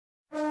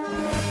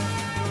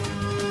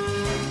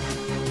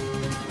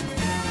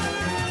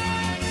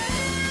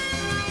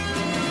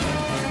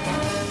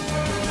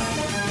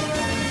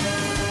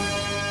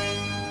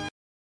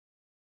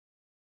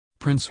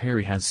Prince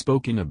Harry has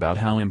spoken about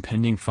how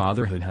impending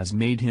fatherhood has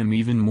made him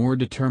even more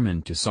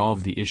determined to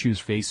solve the issues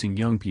facing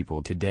young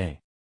people today.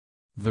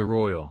 The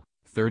royal,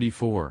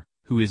 34,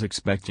 who is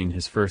expecting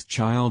his first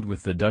child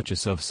with the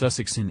Duchess of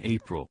Sussex in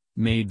April,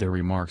 made the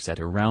remarks at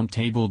a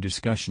roundtable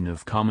discussion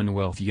of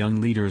Commonwealth young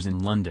leaders in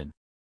London.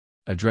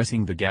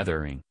 Addressing the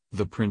gathering,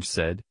 the prince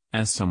said,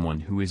 "As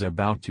someone who is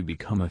about to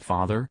become a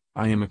father,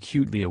 I am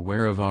acutely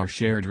aware of our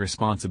shared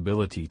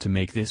responsibility to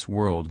make this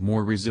world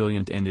more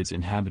resilient and its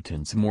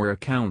inhabitants more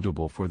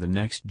accountable for the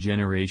next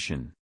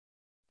generation.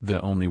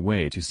 The only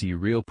way to see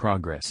real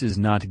progress is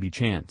not by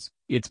chance,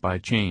 it's by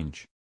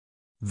change."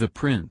 The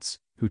prince,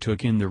 who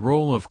took in the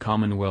role of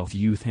Commonwealth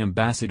Youth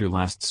Ambassador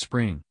last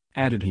spring,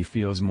 added he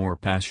feels more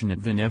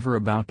passionate than ever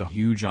about the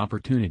huge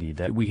opportunity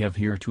that we have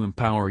here to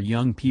empower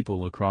young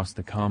people across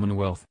the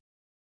Commonwealth.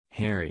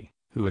 Harry,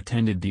 who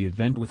attended the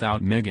event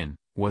without Meghan,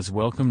 was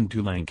welcomed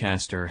to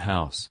Lancaster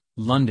House,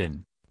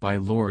 London, by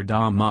Lord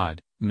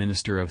Ahmad,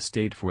 Minister of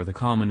State for the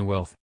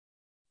Commonwealth.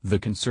 The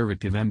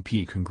Conservative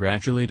MP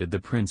congratulated the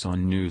Prince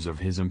on news of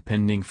his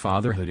impending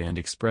fatherhood and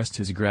expressed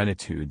his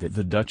gratitude that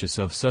the Duchess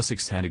of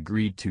Sussex had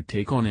agreed to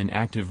take on an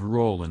active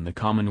role in the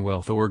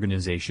Commonwealth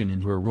organisation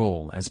in her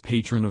role as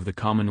patron of the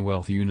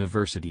Commonwealth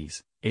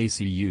Universities,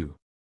 ACU.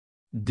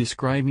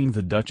 Describing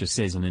the Duchess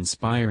as an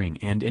inspiring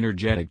and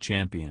energetic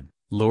champion,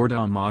 Lord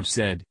Ahmad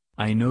said,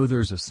 "I know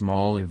there's a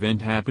small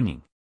event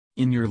happening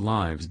in your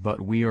lives, but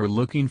we are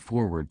looking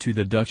forward to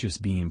the Duchess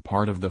being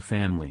part of the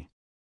family."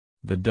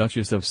 The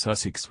Duchess of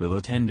Sussex will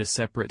attend a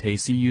separate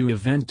ACU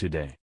event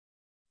today.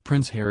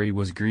 Prince Harry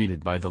was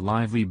greeted by the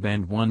lively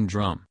band One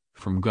Drum,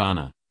 from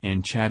Ghana,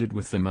 and chatted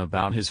with them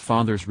about his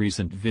father's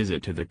recent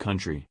visit to the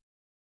country.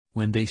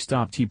 When they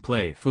stopped, he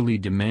playfully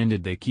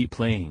demanded they keep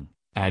playing,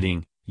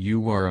 adding,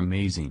 "You are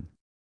amazing."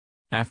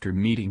 After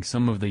meeting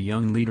some of the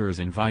young leaders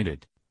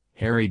invited,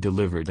 Harry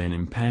delivered an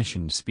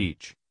impassioned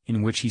speech,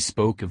 in which he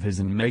spoke of his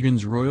and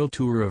Meghan's royal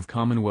tour of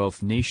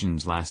Commonwealth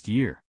nations last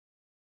year.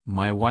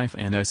 "My wife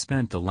and I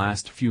spent the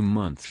last few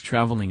months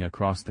traveling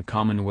across the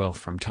Commonwealth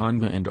from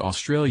Tonga and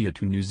Australia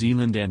to New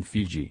Zealand and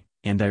Fiji,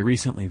 and I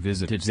recently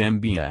visited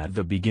Zambia at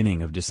the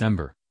beginning of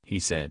December," he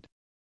said.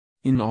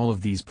 "In all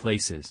of these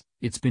places,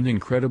 it's been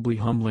incredibly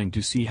humbling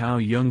to see how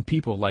young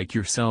people like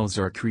yourselves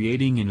are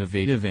creating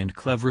innovative and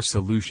clever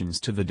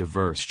solutions to the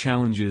diverse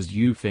challenges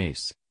you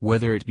face,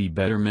 whether it be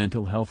better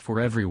mental health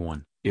for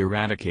everyone,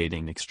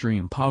 eradicating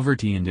extreme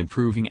poverty and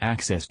improving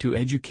access to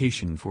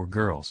education for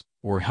girls,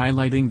 or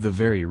highlighting the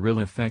very real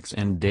effects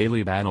and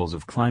daily battles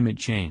of climate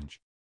change."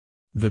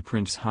 The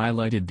prince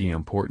highlighted the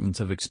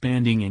importance of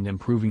expanding and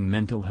improving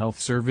mental health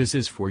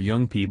services for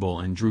young people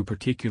and drew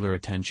particular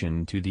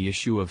attention to the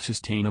issue of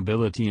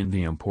sustainability and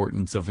the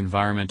importance of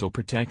environmental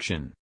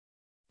protection.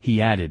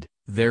 He added,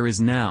 "There is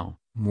now,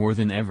 more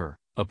than ever,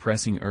 a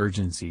pressing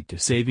urgency to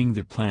saving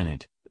the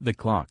planet. The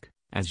clock,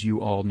 as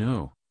you all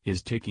know,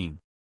 is ticking."